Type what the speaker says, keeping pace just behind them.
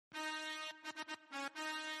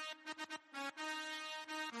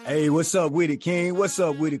Hey, what's up with it, King? What's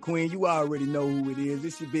up with it, Queen? You already know who it is.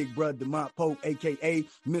 It's your big brother, Demont Pope, a.k.a.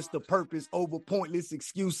 Mr. Purpose over pointless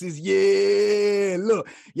excuses. Yeah, look,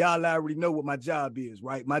 y'all already know what my job is,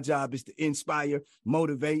 right? My job is to inspire,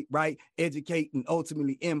 motivate, right? Educate, and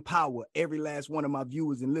ultimately empower every last one of my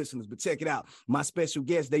viewers and listeners. But check it out. My special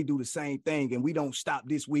guests, they do the same thing, and we don't stop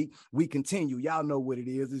this week. We continue. Y'all know what it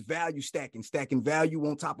is. It's value stacking value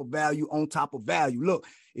on top of value on top of value. Look,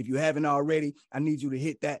 if you haven't already, I need you to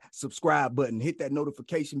hit that subscribe button, hit that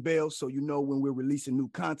notification bell so you know when we're releasing new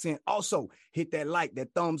content. Also, hit that like,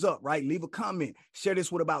 that thumbs up, right? Leave a comment. Share this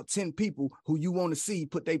with about 10 people who you want to see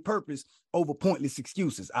put their purpose over pointless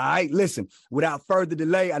excuses. All right, listen, without further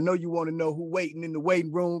delay, I know you want to know who waiting in the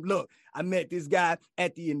waiting room. Look, I met this guy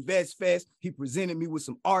at the Invest Fest. He presented me with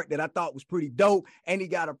some art that I thought was pretty dope, and he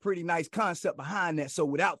got a pretty nice concept behind that. So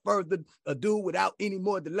without further ado, without any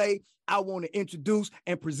more delay, I want to introduce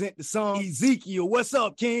and present the song Ezekiel. What's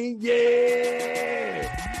up, King? Yeah.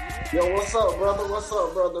 Yo, what's up, brother? What's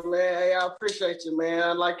up, brother, man? Hey, I appreciate you, man.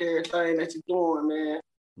 I like everything that you're doing, man.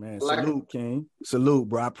 Man, salute, King. Salute,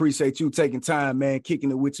 bro. I appreciate you taking time, man, kicking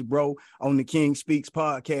it with you, bro, on the King Speaks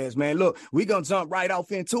podcast, man. Look, we're going to jump right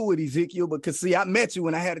off into it, Ezekiel, because, see, I met you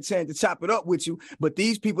and I had a chance to chop it up with you, but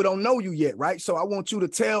these people don't know you yet, right? So I want you to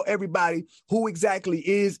tell everybody who exactly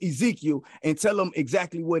is Ezekiel and tell them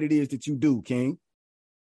exactly what it is that you do, King.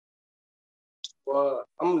 Well,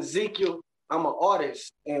 I'm Ezekiel. I'm an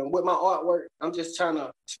artist, and with my artwork, I'm just trying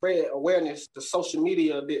to spread awareness to social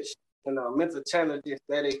media addiction and mental challenges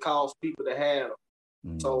that it causes people to have.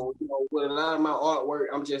 So, with a lot of my artwork,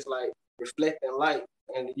 I'm just like reflecting light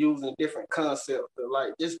and using different concepts to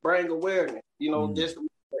like just bring awareness, just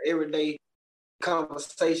everyday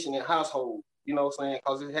conversation in household, you know what I'm saying?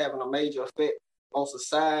 Because it's having a major effect on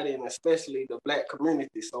society and especially the Black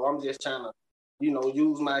community. So I'm just trying to,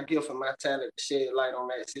 use my gift and my talent to shed light on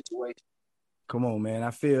that situation. Come on, man.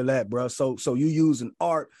 I feel that, bro. So you using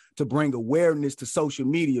art to bring awareness to social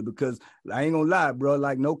media, because I ain't gonna lie, bro,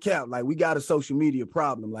 like no cap, like we got a social media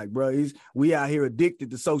problem. Like, bro, we out here addicted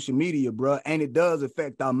to social media, bro, and it does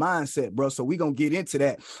affect our mindset, bro. So we gonna get into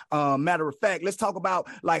that. Matter of fact, let's talk about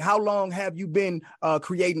like how long have you been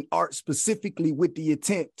creating art specifically with the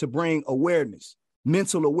intent to bring awareness,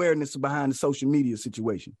 mental awareness behind the social media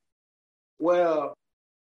situation? Well,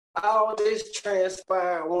 all this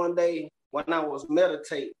transpired one day when I was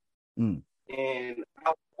meditating, and I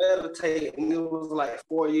was meditating, it was like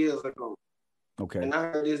 4 years ago. Okay. And I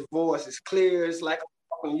heard this voice, it's clear, it's like I'm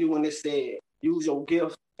talking to you, when it said, use your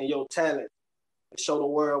gift and your talent to show the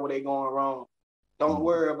world where they're going wrong. Don't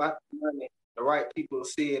worry about the money. The right people will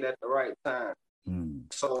see it at the right time.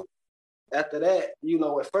 So after that,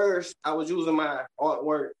 at first I was using my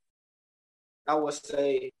artwork, I would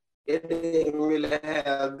say it didn't really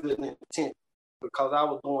have good intent because I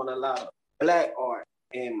was doing a lot of Black art,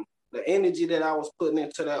 and the energy that I was putting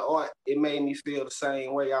into that art, it made me feel the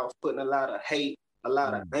same way. I was putting a lot of hate, a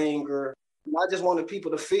lot of anger. I just wanted people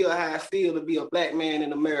to feel how I feel to be a Black man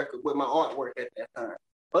in America with my artwork at that time.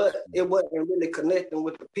 But it wasn't really connecting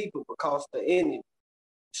with the people because of the energy.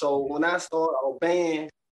 So when I started obeying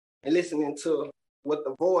and listening to what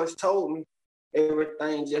the voice told me,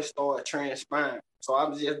 everything just started transpiring. So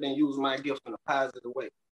I've just been using my gift in a positive way.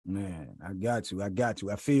 Man, I got you.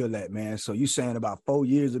 I feel that, man. So you saying about 4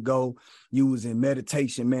 years ago, you was in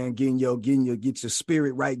meditation, man, get your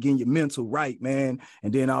spirit right, getting your mental right, man.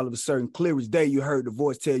 And then all of a sudden, clear as day, you heard the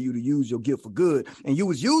voice tell you to use your gift for good. And you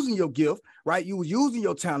was using your gift, right? You was using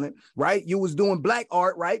your talent, right? You was doing Black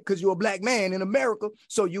art, right? Because you're a Black man in America.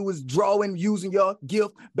 So you was drawing, using your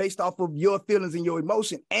gift based off of your feelings and your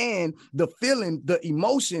emotion, and the feeling, the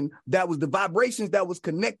emotion that was the vibrations that was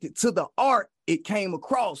connected to the art. It came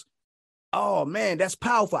across. Oh man, that's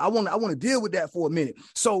powerful. I want to deal with that for a minute.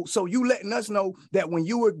 So you letting us know that when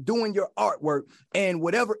you were doing your artwork and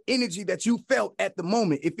whatever energy that you felt at the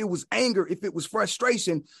moment, if it was anger, if it was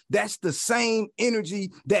frustration, that's the same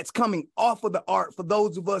energy that's coming off of the art for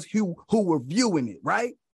those of us who were viewing it,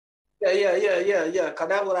 right? Yeah. Cause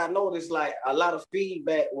that's what I noticed. Like a lot of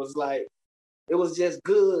feedback was like, it was just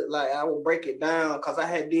good. Like I would break it down cause I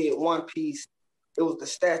had did one piece. It was the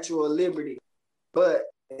Statue of Liberty. But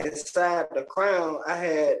inside the crown, I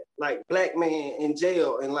had like Black man in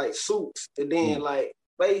jail in like suits. And then like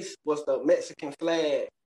base was the Mexican flag.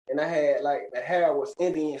 And I had like the hair was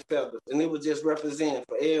Indian feathers. And it was just representing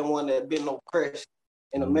for everyone that had been oppressed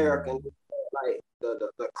in America. And like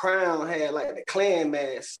the crown had like the Klan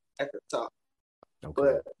mask at the top.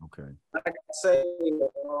 Okay. But like I say,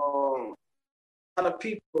 a lot of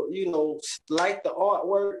people, like the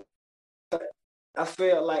artwork. I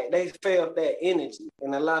felt like they felt that energy.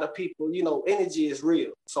 And a lot of people, you know, energy is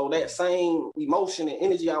real. So that same emotion and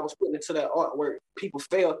energy I was putting into that artwork, people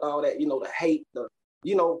felt all that, you know, the hate,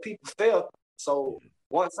 people felt. So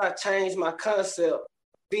once I changed my concept,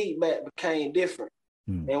 feedback became different.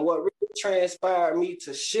 And what really transpired me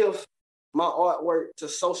to shift my artwork to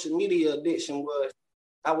social media addiction was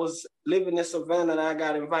I was living in Savannah and I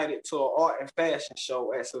got invited to an art and fashion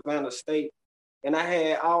show at Savannah State. And I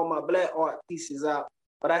had all my black art pieces out,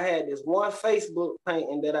 but I had this one Facebook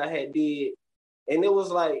painting that I had did. And it was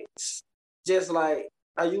like, just like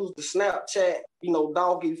I used the Snapchat, you know,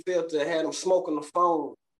 doggy filter, had them smoking the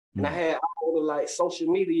phone. And I had all the like social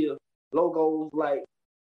media logos like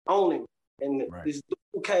on him. And this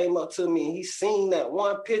dude came up to me and he seen that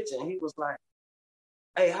one picture and he was like,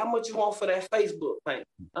 hey, how much you want for that Facebook paint?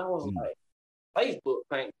 I was like, Facebook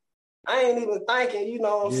paint? I ain't even thinking, you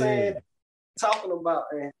know what I'm saying, talking about.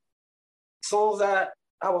 And as soon as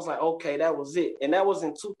I was like, okay, that was it. And that was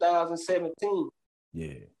in 2017.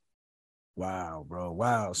 Yeah. Wow, bro.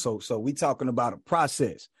 Wow. So we talking about a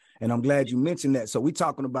process. And I'm glad you mentioned that. So we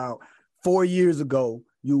talking about 4 years ago,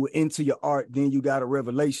 you were into your art, then you got a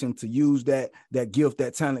revelation to use that gift,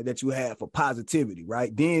 that talent that you have for positivity,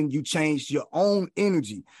 right? Then you changed your own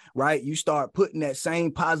energy, right? You start putting that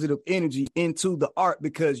same positive energy into the art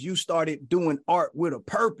because you started doing art with a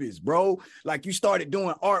purpose, bro. Like you started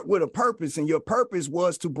doing art with a purpose, and your purpose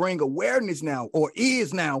was to bring awareness now, or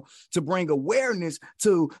is now to bring awareness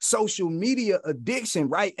to social media addiction,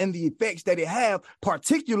 right? And the effects that it have,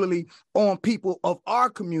 particularly on people of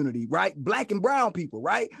our community, right? Black and brown people,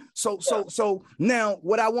 right? So now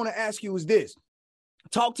what I want to ask you is this.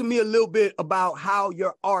 Talk to me a little bit about how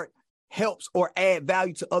your art helps or add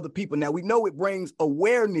value to other people. Now we know it brings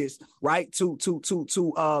awareness, right, to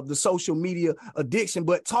the social media addiction,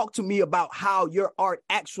 but talk to me about how your art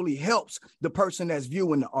actually helps the person that's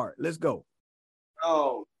viewing the art. Let's go.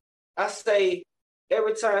 I say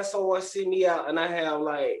every time someone see me out and I have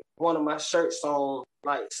like one of my shirts on,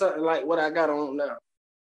 like something like what I got on now.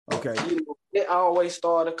 Okay. You know, it always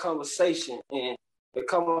start a conversation, and the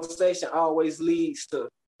conversation always leads to,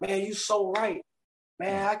 man, you so right.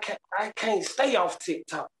 Man, I can't stay off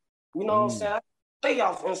TikTok. You know what I'm saying? I stay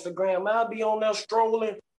off Instagram. Man, I'll be on there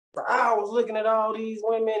strolling for hours looking at all these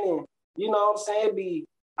women, and you know what I'm saying? It be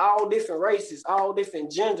all different races, all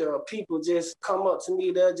different gender of people just come up to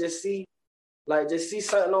me. They'll just see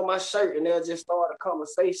something on my shirt and they'll just start a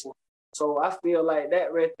conversation. So I feel like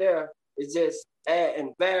that right there is just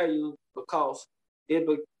adding value because they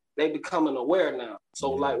becoming aware now.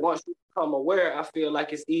 So like once you become aware, I feel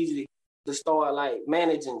like it's easy to start like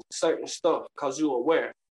managing certain stuff because you're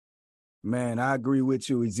aware. Man, I agree with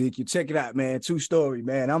you, Ezekiel. Check it out, man. True story,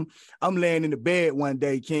 man. I'm laying in the bed one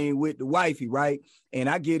day, King, with the wifey, right? And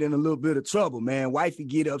I get in a little bit of trouble, man. Wifey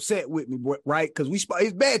get upset with me, right? Because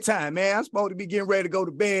it's bedtime, man. I'm supposed to be getting ready to go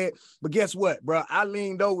to bed. But guess what, bro? I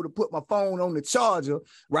leaned over to put my phone on the charger,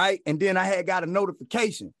 right? And then I had got a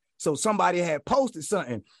notification. So somebody had posted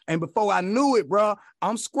something. And before I knew it, bro,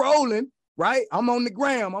 I'm scrolling, right? I'm on the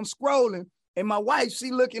gram. I'm scrolling. And my wife,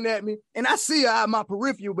 she looking at me, and I see her out of my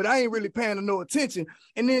peripheral, but I ain't really paying her no attention.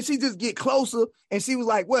 And then she just get closer, and she was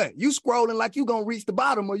like, what? You scrolling like you gonna reach the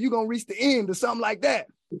bottom or you gonna reach the end or something like that.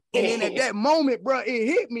 And then at that moment, bro, it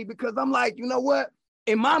hit me because I'm like, you know what?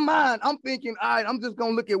 In my mind, I'm thinking, all right, I'm just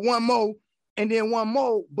gonna look at one more and then one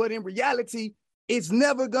more. But in reality, it's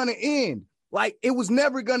never gonna end. Like it was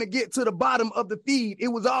never going to get to the bottom of the feed. It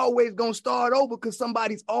was always going to start over because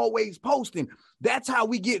somebody's always posting. That's how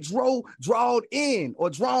we get drawn in.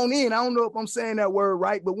 I don't know if I'm saying that word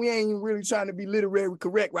right, but we ain't really trying to be literary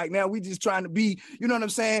correct right now. We just trying to be, you know what I'm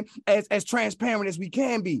saying, as transparent as we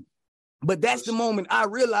can be. But that's the moment I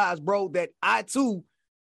realized, bro, that I too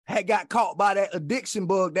had got caught by that addiction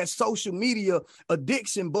bug, that social media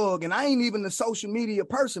addiction bug. And I ain't even a social media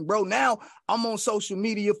person, bro. Now I'm on social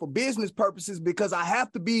media for business purposes because I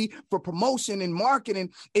have to be for promotion and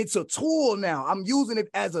marketing. It's a tool now. I'm using it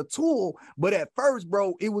as a tool. But at first,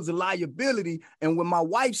 bro, it was a liability. And when my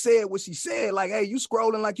wife said what she said, like, hey, you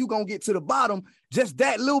scrolling like you gonna get to the bottom, just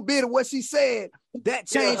that little bit of what she said, that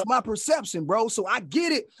changed my perception, bro. So I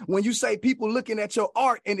get it when you say people looking at your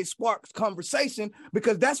art and it sparks conversation,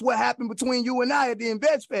 because that's what happened between you and I at the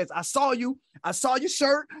Invest Fest. I saw your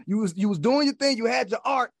shirt, you was doing your thing, you had your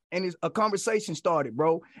art, and a conversation started,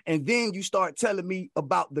 bro. And then you start telling me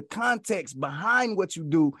about the context behind what you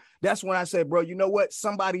do. That's when I said, bro, you know what?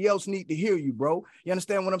 Somebody else need to hear you, bro. You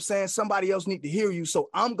understand what I'm saying? Somebody else need to hear you. So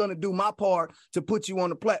I'm going to do my part to put you on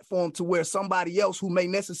the platform to where somebody else who may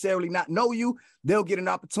necessarily not know you, they'll get an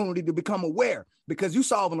opportunity to become aware because you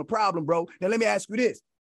solving a problem, bro. Now, let me ask you this.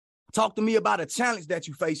 Talk to me about a challenge that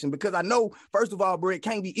you're facing, because I know, first of all, bro, it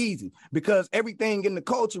can't be easy because everything in the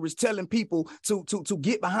culture is telling people to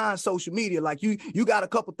get behind social media. Like you got a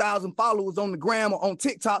couple thousand followers on the gram or on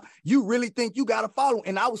TikTok. You really think you got to follow.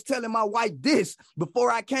 And I was telling my wife this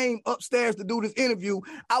before I came upstairs to do this interview.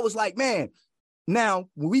 I was like, man, now,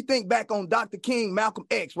 when we think back on Dr. King, Malcolm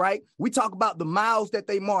X, right? We talk about the miles that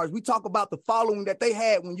they marched. We talk about the following that they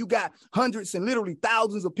had when you got hundreds and literally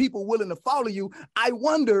thousands of people willing to follow you. I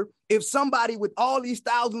wonder if somebody with all these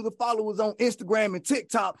thousands of followers on Instagram and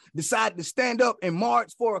TikTok decided to stand up and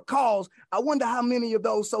march for a cause. I wonder how many of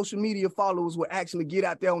those social media followers will actually get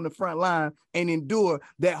out there on the front line and endure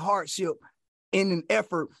that hardship in an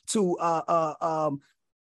effort to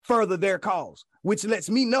further their cause, which lets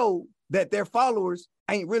me know that their followers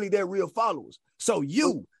ain't really their real followers. So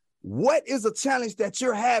what is a challenge that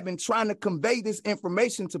you're having trying to convey this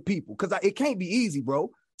information to people? Because it can't be easy,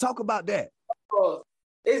 bro. Talk about that.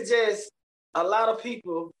 It's just a lot of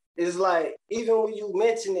people is like, even when you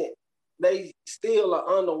mention it, they still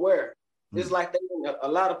are unaware. It's like a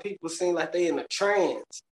lot of people seem like they in a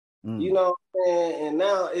trance. You know what I'm saying? And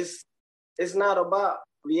now it's not about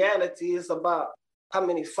reality. It's about how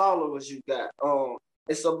many followers you got.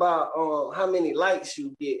 It's about how many likes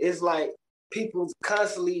you get. It's like people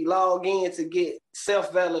constantly log in to get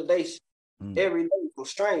self-validation every day from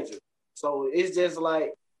strangers. So it's just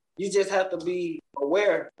like, you just have to be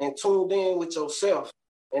aware and tuned in with yourself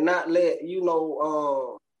and not let,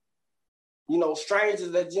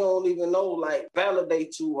 strangers that you don't even know, like,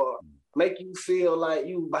 validate you or make you feel like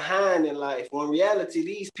you behind in life. When in reality,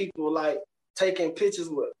 these people like taking pictures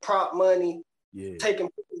with prop money, taking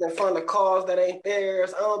pictures in front of cars that ain't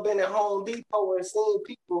theirs. I've been at Home Depot and seen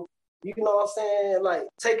people, you know what I'm saying, like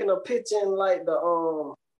taking a picture in like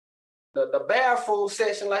the bathroom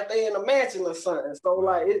section, like they in a mansion or something. So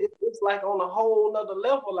like it's like on a whole nother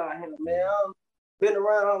level out here, man. I've been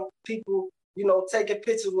around people, taking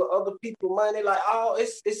pictures with other people money, like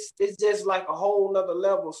it's just like a whole nother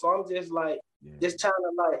level. So I'm just like just trying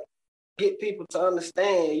to like get people to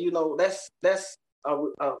understand, that's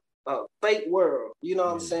a fake world. You know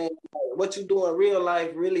what I'm saying? Like, what you do in real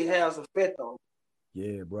life really has effect on you.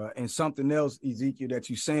 Yeah, bro. And something else, Ezekiel, that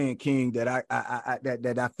you're saying, King, that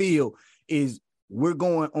I feel is we're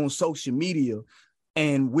going on social media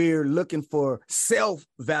and we're looking for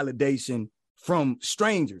self-validation from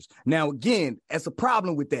strangers. Now, again, that's a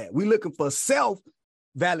problem with that. We're looking for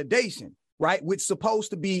self-validation, right? Which is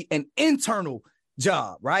supposed to be an internal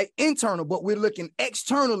job, right? Internal, but we're looking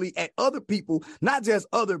externally at other people, not just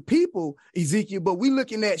other people, Ezekiel, but we're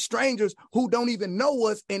looking at strangers who don't even know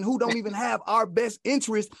us and who don't even have our best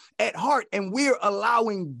interest at heart. And we're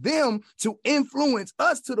allowing them to influence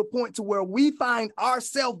us to the point to where we find our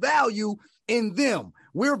self-value in them.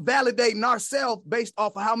 We're validating ourselves based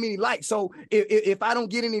off of how many likes. So if I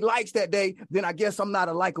don't get any likes that day, then I guess I'm not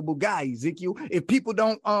a likable guy, Ezekiel. If people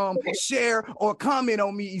don't share or comment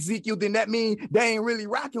on me, Ezekiel, then that means they ain't really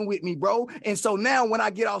rocking with me, bro. And so now when I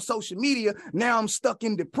get off social media, now I'm stuck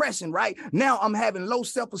in depression, right? Now I'm having low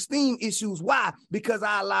self-esteem issues. Why? Because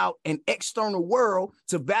I allowed an external world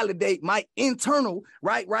to validate my internal,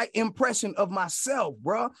 right impression of myself,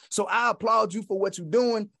 bro. So I applaud you for what you're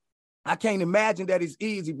doing. I can't imagine that it's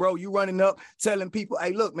easy, bro. You running up telling people,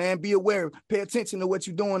 hey, look, man, be aware, pay attention to what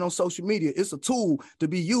you're doing on social media. It's a tool to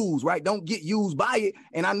be used, right? Don't get used by it.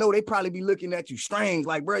 And I know they probably be looking at you strange,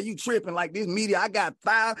 like, bro, you tripping like this media. I got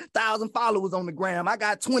 5,000 followers on the gram. I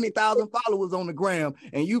got 20,000 followers on the gram.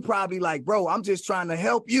 And you probably like, bro, I'm just trying to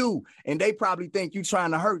help you. And they probably think you trying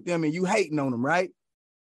to hurt them and you hating on them, right?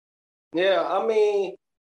 Yeah, I mean,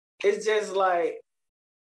 it's just like,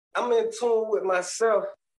 I'm in tune with myself.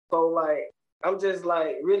 So like I'm just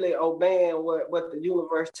like really obeying what the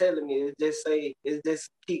universe telling me. It's just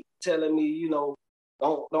keep telling me,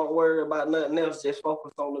 don't worry about nothing else. Just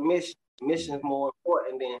focus on the mission. The mission is more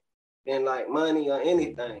important than like money or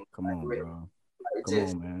anything. Come on, bro. Like, Come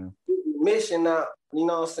on, man. Mission out, you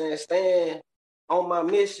know what I'm saying? Staying on my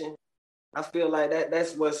mission. I feel like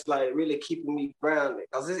that's what's like really keeping me grounded.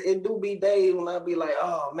 Cause it do be days when I be like,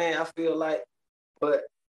 oh man, I feel like, but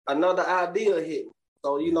another idea hit me.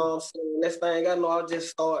 So, you know what I'm saying? Next thing I know, I'll just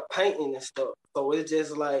start painting and stuff. So it's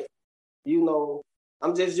just like,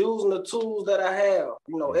 I'm just using the tools that I have.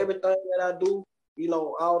 Everything that I do,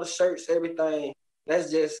 all the shirts, everything,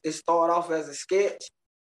 it started off as a sketch.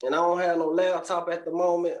 And I don't have no laptop at the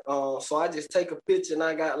moment. So I just take a picture and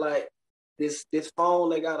I got like this phone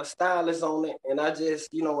that got a stylus on it. And I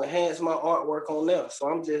just, enhance my artwork on there. So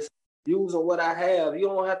I'm just using what I have. You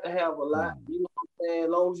don't have to have a lot. You know what I'm saying? As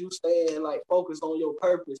long as you stay and like focus on your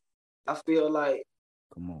purpose, I feel like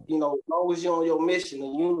Come on. You know, as long as you're on your mission, the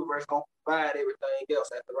universe gonna provide everything else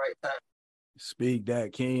at the right time. Speak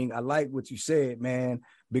that, King. I like what you said, man,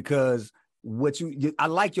 because I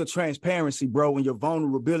like your transparency, bro, and your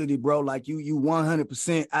vulnerability, bro. Like you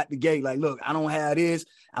 100% at the gate. Like, look, I don't have this,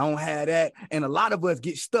 I don't have that. And a lot of us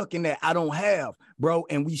get stuck in that I don't have, bro.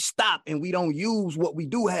 And we stop and we don't use what we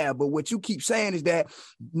do have. But what you keep saying is that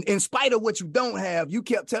in spite of what you don't have, you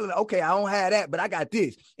kept telling, okay, I don't have that, but I got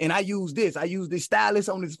this. And I use this. I use this stylus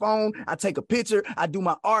on this phone. I take a picture, I do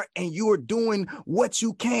my art, and you are doing what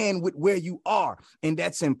you can with where you are. And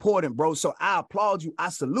that's important, bro. So I applaud you. I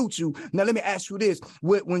salute you. Now, let me ask you this.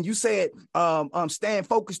 When you said stand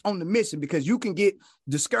focused on the mission, because you can get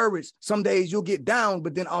discouraged. Some days you'll get down,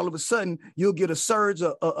 but then all of a sudden you'll get a surge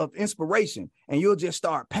of inspiration and you'll just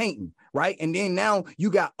start painting, right? And then now you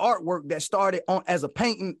got artwork that started on as a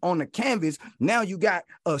painting on the canvas. Now you got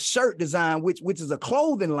a shirt design, which is a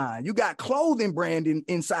clothing line. You got clothing branding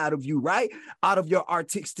inside of you, right? Out of your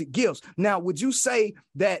artistic gifts. Now, would you say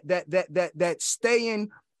that staying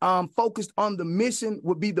focused on the mission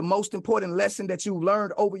would be the most important lesson that you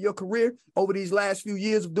learned over your career, over these last few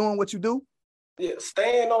years of doing what you do? Yeah,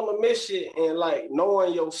 staying on the mission and like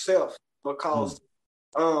knowing yourself, because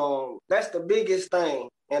that's the biggest thing.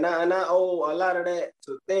 And I owe a lot of that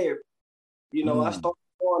to therapy. You know, I started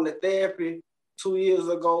going to therapy 2 years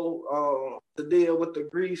ago to deal with the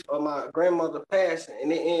grief of my grandmother passing,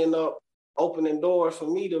 and it ended up opening doors for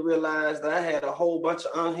me to realize that I had a whole bunch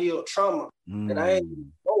of unhealed trauma that I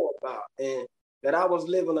didn't know about, and that I was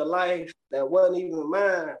living a life that wasn't even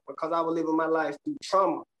mine because I was living my life through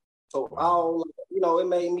trauma. So it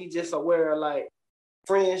made me just aware of like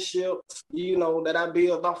friendships, that I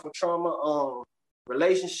built off of trauma,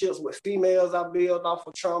 relationships with females I built off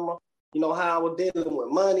of trauma, how I was dealing with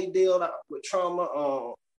money, dealing with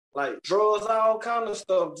trauma, like drugs, all kind of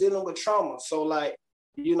stuff, dealing with trauma. So like,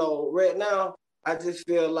 right now, I just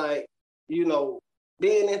feel like,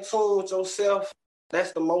 being in tune with yourself,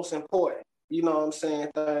 that's the most important,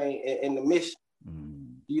 thing in the mission.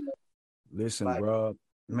 Listen, bro.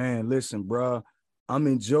 Man, listen, bro. I'm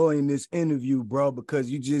enjoying this interview, bro, because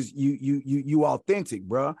you authentic,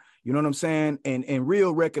 bro. You know what I'm saying? And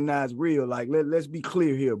real recognize real. Like, let's be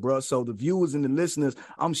clear here, bro. So the viewers and the listeners,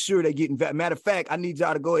 I'm sure they're getting that. Matter of fact, I need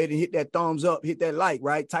y'all to go ahead and hit that thumbs up, hit that like,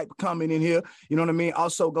 right? Type a comment in here. You know what I mean?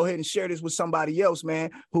 Also, go ahead and share this with somebody else,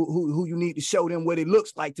 man, who you need to show them what it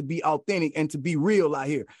looks like to be authentic and to be real out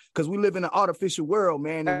here. Because we live in an artificial world,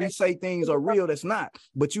 man, and we say things are real that's not.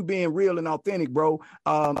 But you being real and authentic, bro.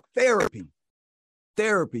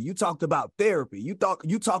 Therapy. You talked about therapy. You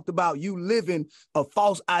talked about you living a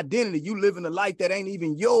false identity. You living a life that ain't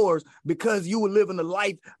even yours because you were living a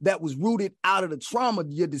life that was rooted out of the trauma.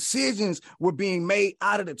 Your decisions were being made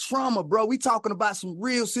out of the trauma, bro. We talking about some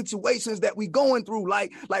real situations that we going through.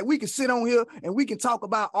 Like we can sit on here and we can talk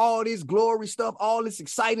about all this glory stuff, all this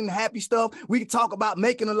exciting, happy stuff. We can talk about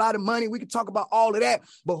making a lot of money. We can talk about all of that.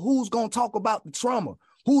 But who's going to talk about the trauma?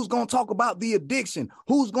 Who's going to talk about the addiction?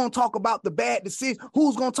 Who's going to talk about the bad decision?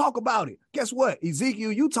 Who's going to talk about it? Guess what?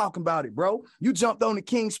 Ezekiel, you talking about it, bro. You jumped on the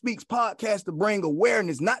King Speaks podcast to bring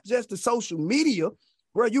awareness, not just to social media,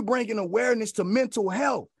 bro. You bringing awareness to mental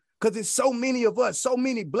health. Because it's so many of us, so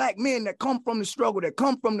many black men that come from the struggle, that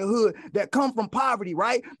come from the hood, that come from poverty,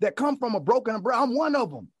 right? That come from a broken umbrella. I'm one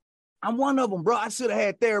of them. Bro. I should have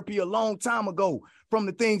had therapy a long time ago from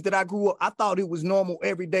the things that I grew up. I thought it was normal,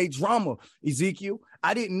 everyday drama, Ezekiel.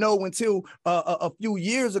 I didn't know until a few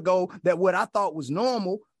years ago that what I thought was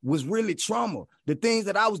normal was really trauma. The things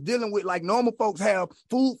that I was dealing with, like normal folks have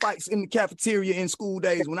food fights in the cafeteria in school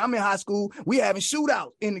days. When I'm in high school, we having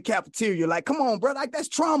shootouts in the cafeteria. Like, come on, bro. Like, that's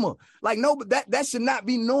trauma. Like, no, but that should not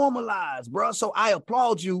be normalized, bro. So I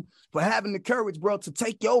applaud you for having the courage, bro, to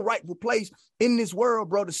take your rightful place in this world,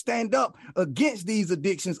 bro, to stand up against these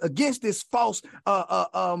addictions, against this false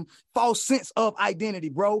sense of identity,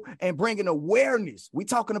 bro, and bringing awareness. We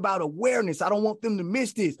talking about awareness. I don't want them to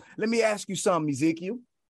miss this. Let me ask you something, Ezekiel.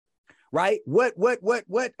 Right? What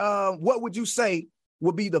would you say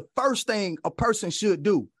would be the first thing a person should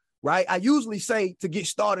do? Right? I usually say to get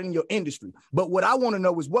started in your industry, but what I want to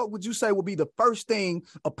know is what would you say would be the first thing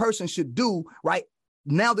a person should do, right?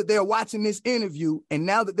 Now that they're watching this interview and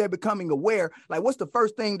now that they're becoming aware, like what's the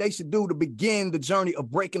first thing they should do to begin the journey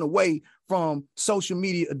of breaking away from social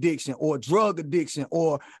media addiction or drug addiction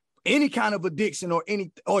or any kind of addiction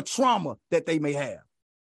or trauma that they may have?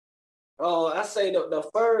 I say the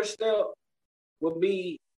first step would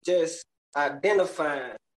be just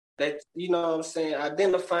identifying that,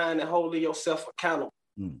 identifying and holding yourself accountable.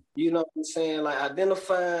 You know what I'm saying? Like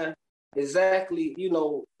identifying exactly,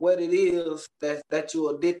 what it is that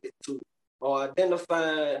you're addicted to. or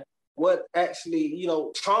identifying what actually, you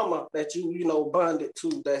know, trauma that you know, bonded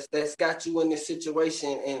to that's got you in this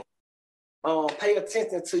situation, and pay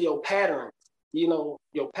attention to your patterns. You know,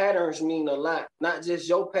 your patterns mean a lot, not just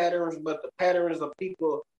your patterns, but the patterns of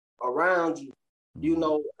people around you. You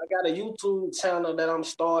know, I got a YouTube channel that I'm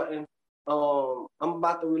starting. I'm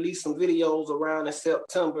about to release some videos around in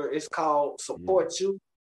September. It's called Support You.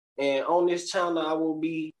 And on this channel, I will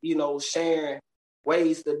be, you know, sharing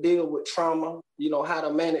ways to deal with trauma, you know, how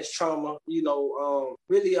to manage trauma. You know,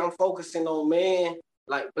 really I'm focusing on men,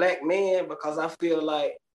 like black men, because I feel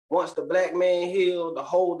like once the black man heal, the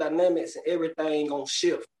whole dynamics and everything gonna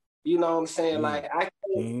shift. You know what I'm saying? Like I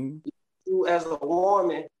can't lead you as a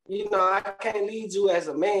woman, you know, I can't lead you as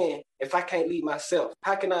a man if I can't lead myself.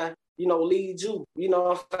 How can I, you know, lead you, you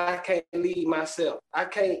know, if I can't lead myself? I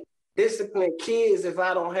can't discipline kids if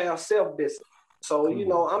I don't have self-discipline. So, you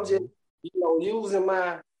know, I'm just, you know, using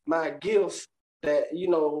my gifts that, you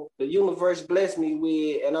know, the universe blessed me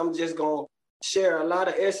with, and I'm just gonna share a lot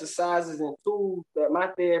of exercises and tools that my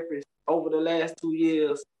therapist over the last 2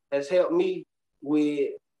 years has helped me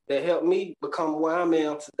with, that helped me become where I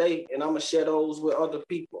am today. And I'm gonna share those with other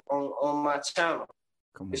people on my channel.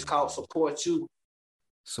 It's called Support You.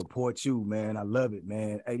 Support You, man. I love it,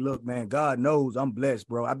 man. Hey, look, man, God knows I'm blessed,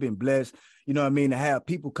 bro. I've been blessed, you know what I mean, to have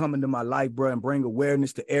people come into my life, bro, and bring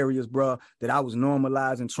awareness to areas, bro, that I was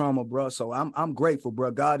normalizing trauma, bro. So I'm grateful,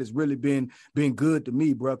 bro. God has really been good to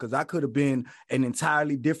me, bro, because I could have been an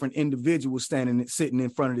entirely different individual sitting in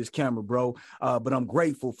front of this camera, bro. But I'm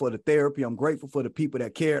grateful for the therapy. I'm grateful for the people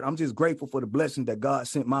that cared. I'm just grateful for the blessings that God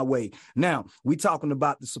sent my way. Now, we talking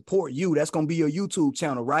about the Support You. That's going to be your YouTube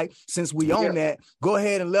channel, right? Since we own that, go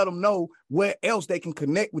ahead and let them know where else they can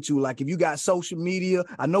connect with you. Like if you got social media,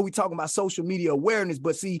 I know we talking about social media awareness,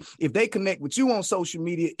 but see, if they connect with you on social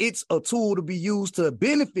media, it's a tool to be used to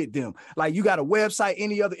benefit them. Like you got a website,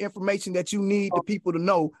 any other information that you need the people to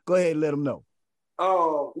know, go ahead and let them know.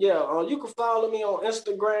 You can follow me on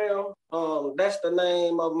Instagram. That's the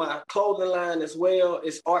name of my clothing line as well.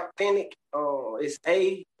 It's Arthentic. It's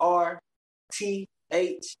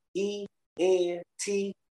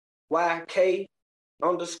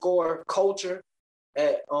ARTHENTYK_culture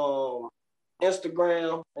at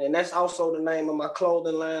Instagram, and that's also the name of my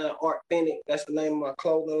clothing line, Arthentic. That's the name of my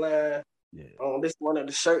clothing line. This is one of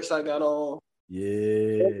the shirts I got on.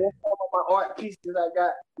 That's some of my art pieces I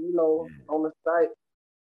got, you know, on the site.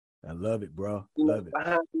 I love it, bro. Love it.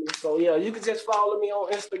 Behind me. So yeah, you can just follow me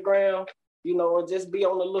on Instagram, you know, and just be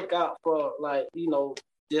on the lookout for, like, you know,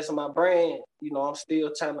 just my brand. You know, I'm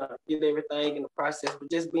still trying to get everything in the process,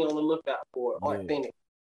 but just be on the lookout for Arthentic.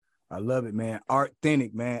 I love it, man.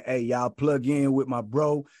 Arthentic, man. Hey, y'all plug in with my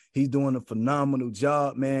bro. He's doing a phenomenal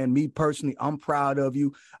job, man. Me personally, I'm proud of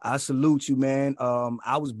you. I salute you, man.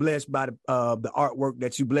 I was blessed by the artwork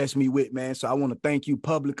that you blessed me with, man. So I want to thank you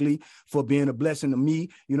publicly for being a blessing to me.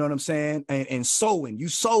 You know what I'm saying? And sowing. You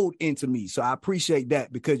sold into me. So I appreciate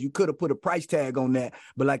that, because you could have put a price tag on that.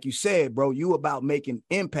 But like you said, bro, you about making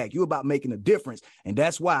impact. You about making a difference. And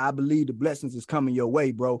that's why I believe the blessings is coming your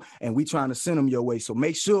way, bro. And we trying to send them your way. So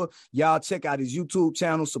make sure y'all check out his YouTube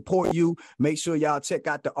channel, Support You. Make sure y'all check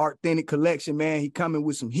out the Arthentic collection, man. He coming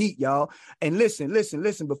with some heat, y'all. And listen,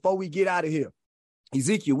 before we get out of here,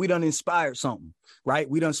 Ezekiel, we done inspired something, right?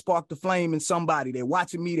 We done sparked the flame in somebody. They're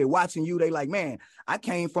watching me, they're watching you. They like, man, I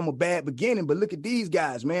came from a bad beginning, but look at these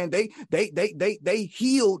guys, man. They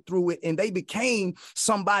healed through it, and they became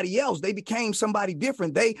somebody else. They became somebody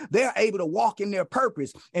different. They're able to walk in their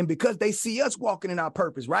purpose. And because they see us walking in our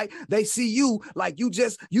purpose, right? They see you, like you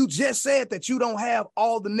just said that you don't have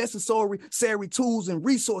all the necessary tools and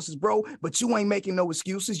resources, bro, but you ain't making no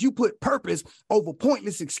excuses. You put purpose over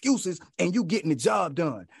pointless excuses, and you getting the job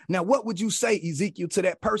done. Now, what would you say, Ezekiel, to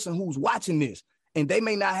that person who's watching this, and they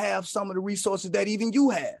may not have some of the resources that even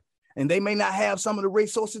you have, and they may not have some of the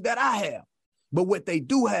resources that I have, but what they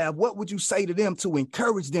do have, what would you say to them to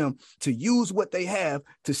encourage them to use what they have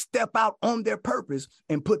to step out on their purpose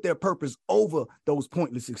and put their purpose over those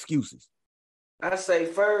pointless excuses? I say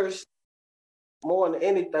first, more than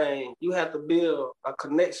anything, you have to build a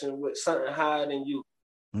connection with something higher than you.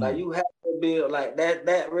 Like you have to build like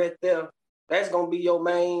that right there. That's gonna be your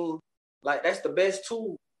main, like that's the best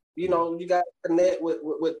tool. You know, you got to connect with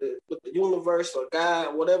the universe or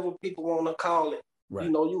God, whatever people want to call it. Right.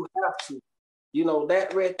 You know, you have to. You know,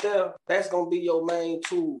 that right there, that's gonna be your main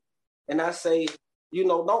tool. And I say, you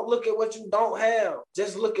know, don't look at what you don't have.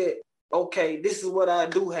 Just look at, okay, this is what I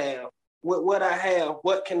do have. With what I have,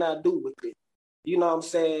 what can I do with it? You know what I'm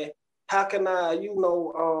saying? How can I,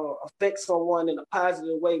 affect someone in a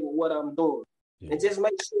positive way with what I'm doing? And just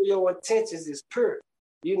make sure your intentions is pure.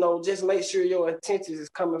 You know, just make sure your intentions is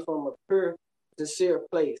coming from a pure, sincere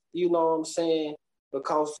place. You know what I'm saying?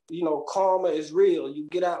 Because, you know, karma is real. You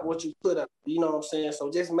get out what you put up. You know what I'm saying?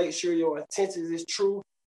 So just make sure your intentions is true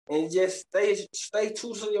and just stay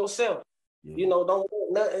true to yourself. Yeah. You know, don't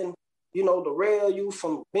let nothing, you know, derail you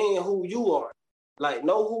from being who you are. Like,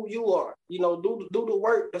 know who you are. You know, do the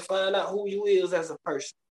work to find out who you is as a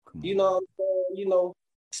person. You know what I'm saying? You know,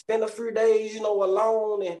 spend a few days, you know,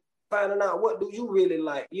 alone and finding out what do you really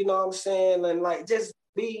like. You know what I'm saying? And like just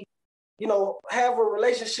be, you know, have a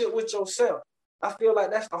relationship with yourself. I feel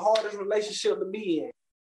like that's the hardest relationship to be in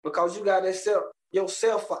because you got to accept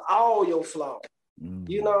yourself for all your flaws.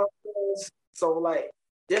 You know what I'm saying? So like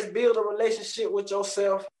just build a relationship with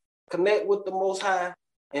yourself, connect with the Most High,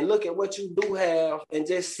 and look at what you do have and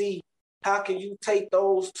just see how can you take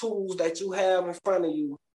those tools that you have in front of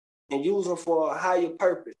you and use them for a higher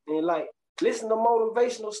purpose. And like listen to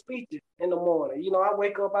motivational speeches in the morning. You know, I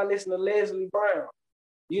wake up, I listen to Leslie Brown.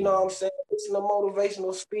 You know what I'm saying? Listen to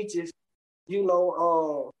motivational speeches. You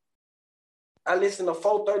know, I listen to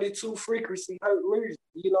 432 frequency hurt music.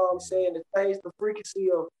 You know what I'm saying? To change the frequency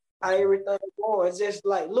of how everything's going. It's just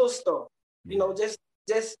like little stuff. You know, just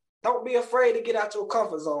don't be afraid to get out your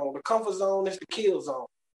comfort zone. The comfort zone is the kill zone.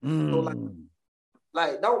 So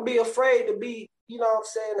like don't be afraid to be, you know what I'm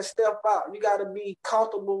saying, to step out. You got to be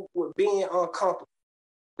comfortable with being uncomfortable.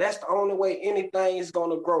 That's the only way anything is going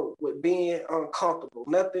to grow, with being uncomfortable.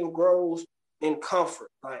 Nothing grows in comfort.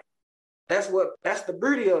 Like that's the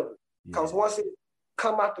beauty of it. Because once it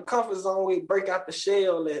come out the comfort zone, it break out the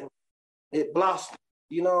shell and it blossoms.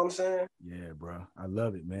 You know what I'm saying? Yeah, bro. I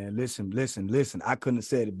love it, man. Listen. I couldn't have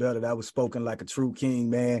said it better. That was spoken like a true king,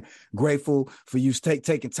 man. Grateful for you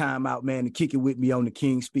taking time out, man, to kick it with me on the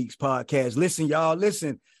King Speaks podcast. Listen, y'all,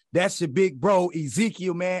 listen. That's your big bro,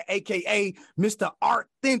 Ezekiel, man, a.k.a. Mr.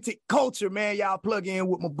 Authentic Culture, man. Y'all plug in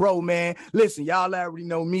with my bro, man. Listen, y'all already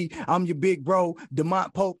know me. I'm your big bro,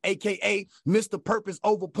 DeMont Pope, a.k.a. Mr. Purpose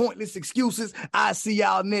Over Pointless Excuses. I see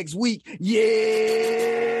y'all next week.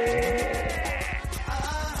 Yeah.